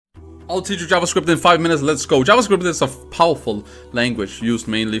I'll teach you JavaScript in 5 minutes, let's go. JavaScript is a powerful language used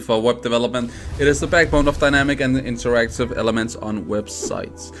mainly for web development. It is the backbone of dynamic and interactive elements on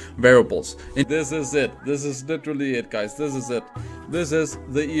websites. Variables. And this is it. This is literally it, guys. This is it. This is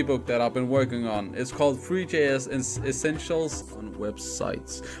the ebook that I've been working on. It's called Three.js Essentials on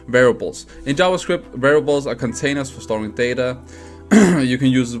Websites. Variables. In JavaScript, variables are containers for storing data. You can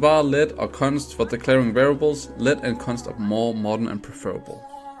use var, let, or const for declaring variables. Let and const are more modern and preferable.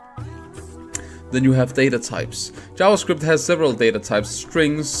 Then you have data types. JavaScript has several data types: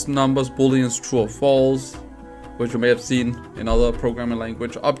 strings, numbers, booleans, true or false, which you may have seen in other programming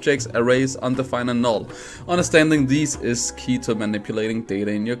language, objects, arrays, undefined, and null. Understanding these is key to manipulating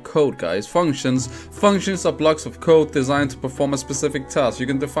data in your code, guys. Functions. Functions are blocks of code designed to perform a specific task. You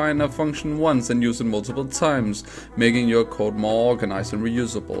can define a function once and use it multiple times, making your code more organized and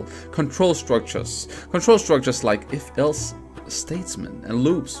reusable. Control structures. Control structures like if-else statements and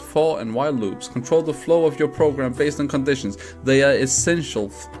loops, for and while loops, control the flow of your program based on conditions. They are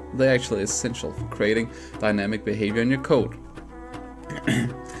essential. They're actually essential for creating dynamic behavior in your code.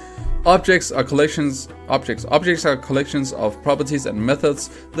 Objects are collections of properties and methods.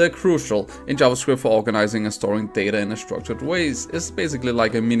 They're crucial in JavaScript for organizing and storing data in a structured ways. It's basically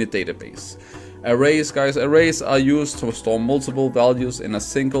like a mini database. Arrays, guys. Arrays are used to store multiple values in a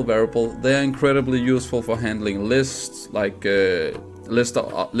single variable. They are incredibly useful for handling lists, like lists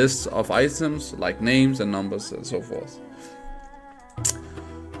of items, like names and numbers and so forth.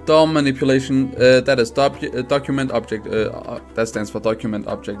 DOM manipulation, that is document object, that stands for document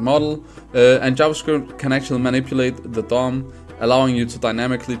object model, and JavaScript can actually manipulate the DOM, allowing you to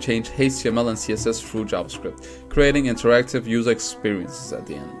dynamically change HTML and CSS through JavaScript, creating interactive user experiences at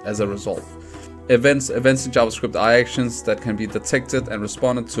the end as a result. Events in JavaScript are actions that can be detected and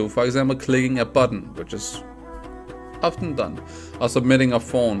responded to, for example clicking a button, which is often done, or submitting a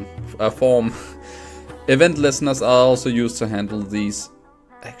form. Event listeners are also used to handle these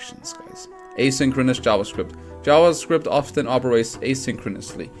actions, guys. Asynchronous JavaScript. JavaScript often operates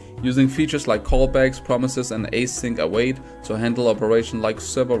asynchronously, using features like callbacks, promises, and async await to handle operation like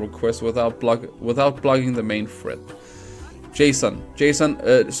server requests without blocking the main thread. JSON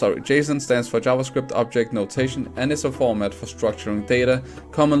stands for JavaScript Object Notation and is a format for structuring data,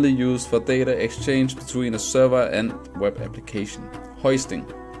 commonly used for data exchange between a server and web application. Hoisting.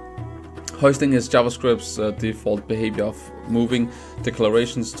 Hoisting is JavaScript's default behavior of moving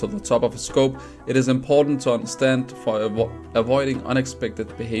declarations to the top of a scope. It is important to understand for avoiding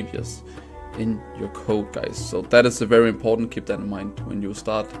unexpected behaviors in your code, guys. So that is very important. Keep that in mind when you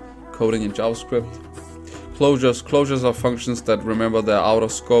start coding in JavaScript. Closures are functions that remember their outer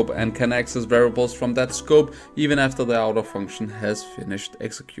scope and can access variables from that scope even after the outer function has finished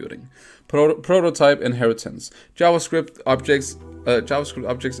executing. Prototype inheritance. JavaScript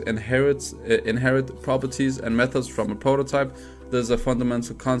objects inherit properties and methods from a prototype. This is a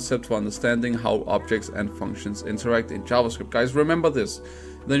fundamental concept for understanding how objects and functions interact in JavaScript. Guys, remember this.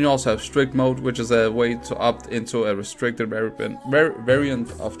 Then you also have strict mode, which is a way to opt into a restricted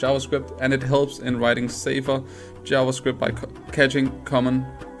variant of JavaScript, and it helps in writing safer JavaScript by catching common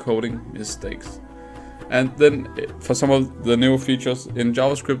coding mistakes. And then for some of the new features in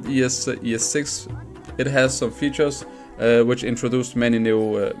JavaScript ES6, it has some features which introduced many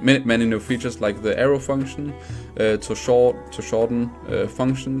new features like the arrow function to shorten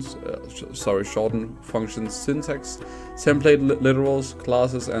functions syntax, template literals,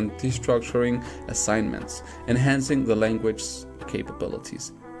 classes, and destructuring assignments, enhancing the language's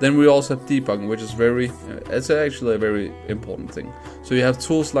capabilities. Then we also have debugging, which is it's actually a very important thing. So you have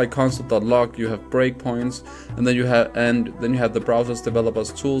tools like console.log, you have breakpoints, and then you have the browser's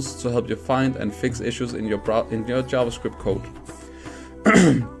developers tools to help you find and fix issues in your JavaScript code.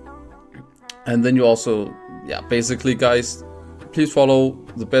 And then you also, basically, guys, please follow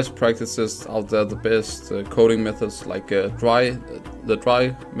the best practices out there, the best coding methods like the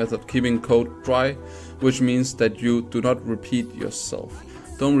dry method, keeping code dry, which means that you do not repeat yourself.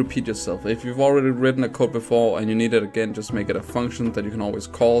 Don't repeat yourself. If you've already written a code before and you need it again, just make it a function that you can always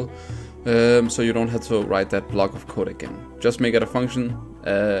call, so you don't have to write that block of code again. Just make it a function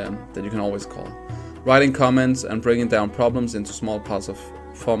that you can always call. Writing comments and breaking down problems into small parts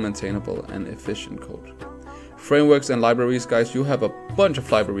for maintainable and efficient code. Frameworks and libraries, guys. You have a bunch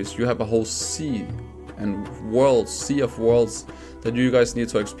of libraries. You have a whole sea of worlds that you guys need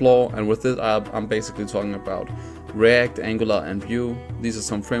to explore, and with it I'm basically talking about React, Angular, and Vue. These are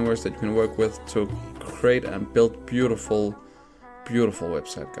some frameworks that you can work with to create and build beautiful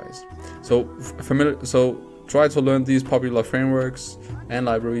website, guys. So try to learn these popular frameworks and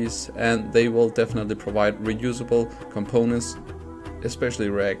libraries, and they will definitely provide reusable components, especially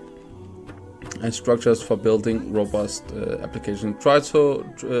React, and structures for building robust applications. Try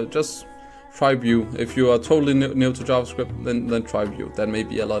to just try Vue. If you are totally new to JavaScript, then try Vue. That may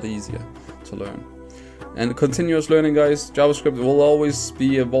be a lot easier to learn. And continuous learning, guys. JavaScript will always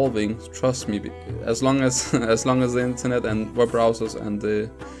be evolving. Trust me. As long as the internet and web browsers and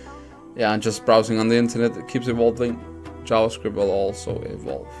and just browsing on the internet keeps evolving, JavaScript will also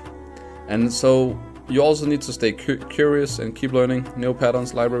evolve. And so you also need to stay curious and keep learning new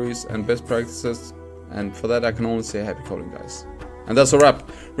patterns, libraries, and best practices. And for that, I can only say happy coding, guys. And that's a wrap.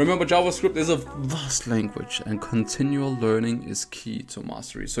 Remember, JavaScript is a vast language, and continual learning is key to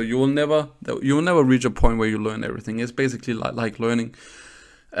mastery. So you will never reach a point where you learn everything. It's basically like learning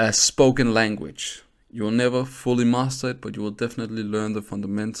a spoken language. You will never fully master it, but you will definitely learn the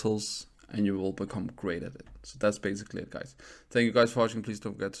fundamentals, and you will become great at it. So that's basically it, guys. Thank you guys for watching. Please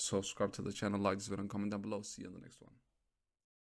don't forget to subscribe to the channel, like this video, and comment down below. See you in the next one.